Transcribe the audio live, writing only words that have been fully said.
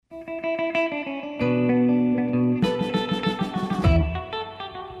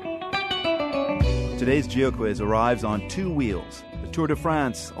Today's GeoQuiz arrives on two wheels. The Tour de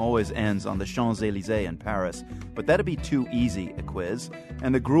France always ends on the Champs-Elysees in Paris, but that'd be too easy a quiz.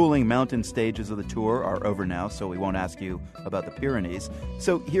 And the grueling mountain stages of the Tour are over now, so we won't ask you about the Pyrenees.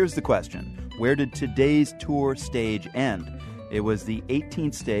 So here's the question. Where did today's Tour stage end? It was the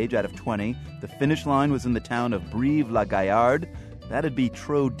 18th stage out of 20. The finish line was in the town of Brive-la-Gaillarde. That'd be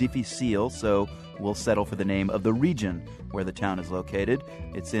trop difficile, so we'll settle for the name of the region where the town is located.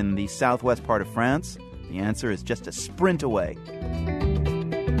 It's in the southwest part of France. The answer is just a sprint away.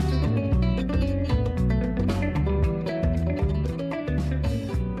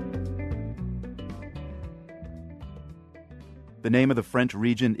 The name of the French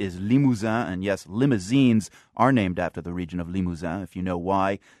region is Limousin, and yes, limousines are named after the region of Limousin. If you know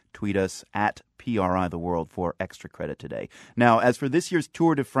why, tweet us at PRI The World for extra credit today. Now, as for this year's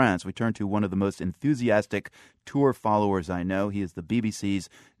Tour de France, we turn to one of the most enthusiastic Tour followers I know. He is the BBC's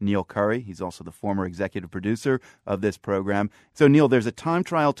Neil Curry. He's also the former executive producer of this program. So, Neil, there's a time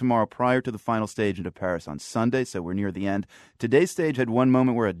trial tomorrow prior to the final stage into Paris on Sunday, so we're near the end. Today's stage had one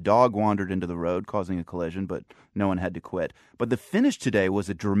moment where a dog wandered into the road, causing a collision, but no one had to quit. But the finish today was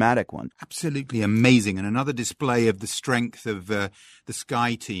a dramatic one. Absolutely amazing, and another display of the strength of the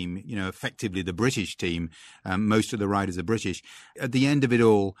Sky team, effectively the British team. Most of the riders are British. At the end of it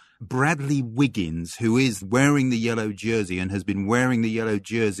all, Bradley Wiggins, who is wearing the yellow jersey and has been wearing the yellow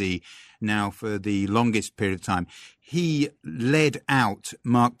jersey now for the longest period of time, he led out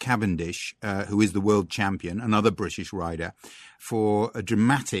Mark Cavendish, who is the world champion, another British rider, for a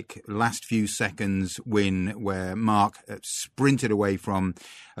dramatic last few seconds win where Mark sprinted away from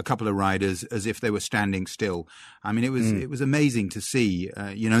a couple of riders as if they were standing still. I mean, it was amazing to see,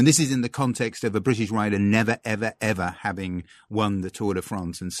 and this is in the context of a British rider never, ever, ever having won the Tour de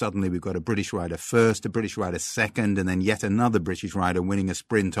France. And suddenly we've got a British rider first, a British rider second, and then yet another British rider winning a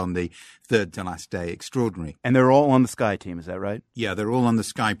sprint on the third to last day. Extraordinary. And they're all on the Sky team, is that right? Yeah, they're all on the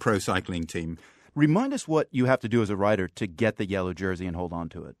Sky Pro Cycling team. Remind us what you have to do as a rider to get the yellow jersey and hold on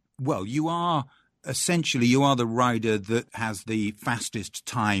to it. Well, you are the rider that has the fastest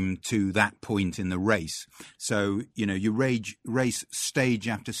time to that point in the race. So, you race stage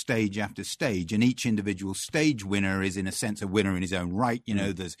after stage after stage, and each individual stage winner is in a sense a winner in his own right.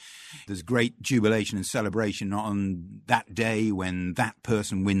 There's great jubilation and celebration on that day when that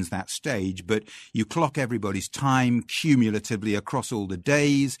person wins that stage, but you clock everybody's time cumulatively across all the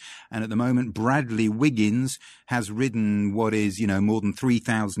days. And at the moment, Bradley Wiggins has ridden what is, more than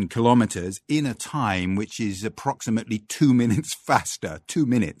 3,000 kilometers in a time which is approximately 2 minutes faster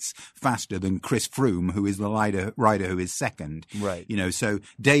than Chris Froome, who is the rider who is second. Right. So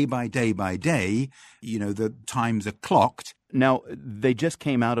day by day by day, the times are clocked. Now, they just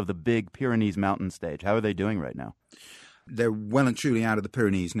came out of the big Pyrenees mountain stage. How are they doing right now? They're well and truly out of the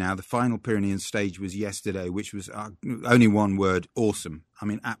Pyrenees now. The final Pyrenean stage was yesterday, which was only one word, awesome. I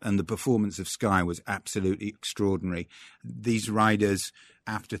mean, and the performance of Sky was absolutely extraordinary. These riders,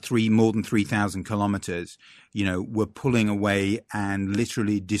 after more than 3,000 kilometers, were pulling away and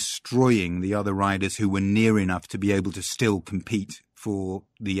literally destroying the other riders who were near enough to be able to still compete for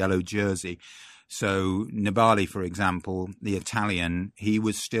the yellow jersey. So Nibali, for example, the Italian, he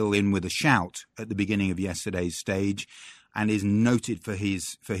was still in with a shout at the beginning of yesterday's stage and is noted for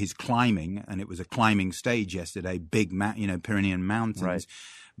his climbing. And it was a climbing stage yesterday, big, Pyrenean mountains. Right.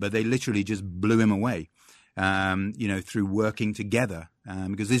 But they literally just blew him away, through working together.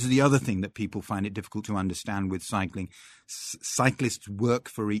 Because this is the other thing that people find it difficult to understand with cycling. Cyclists work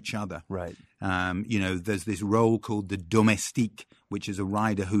for each other. Right. There's this role called the domestique, which is a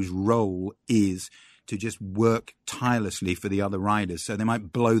rider whose role is to just work tirelessly for the other riders. So they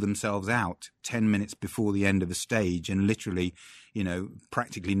might blow themselves out 10 minutes before the end of a stage and literally,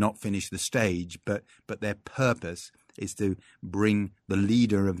 practically not finish the stage. But their purpose is to bring the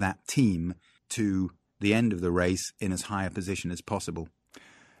leader of that team to the end of the race in as high a position as possible.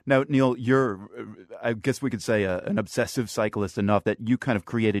 Now, Neil, you're, I guess we could say, an obsessive cyclist enough that you kind of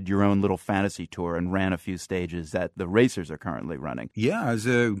created your own little fantasy tour and ran a few stages that the racers are currently running. Yeah, there's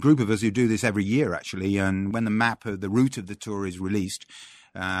a group of us who do this every year, actually. And when the map of the route of the tour is released,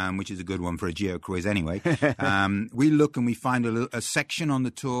 which is a good one for a GeoQuiz anyway, we look and we find a section on the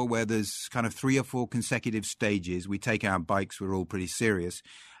tour where there's kind of 3 or 4 consecutive stages. We take our bikes, we're all pretty serious.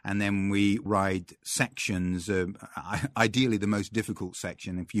 And then we ride sections, ideally the most difficult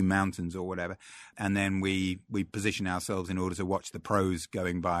section, a few mountains or whatever. And then we position ourselves in order to watch the pros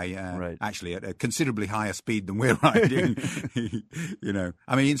going by, actually at a considerably higher speed than we're riding.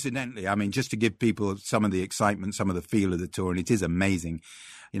 I mean, incidentally, just to give people some of the excitement, some of the feel of the tour, and it is amazing.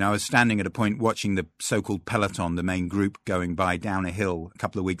 I was standing at a point watching the so-called peloton, the main group, going by down a hill a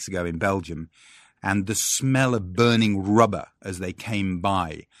couple of weeks ago in Belgium. and the smell of burning rubber as they came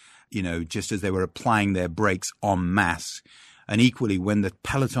by, just as they were applying their brakes en masse. And equally, when the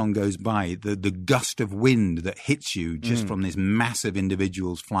peloton goes by, the gust of wind that hits you just from this mass of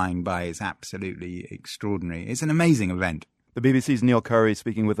individuals flying by is absolutely extraordinary. It's an amazing event. The BBC's Neil Curry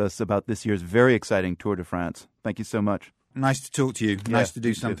speaking with us about this year's very exciting Tour de France. Thank you so much. Nice to talk to you. Nice to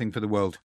do something for the world.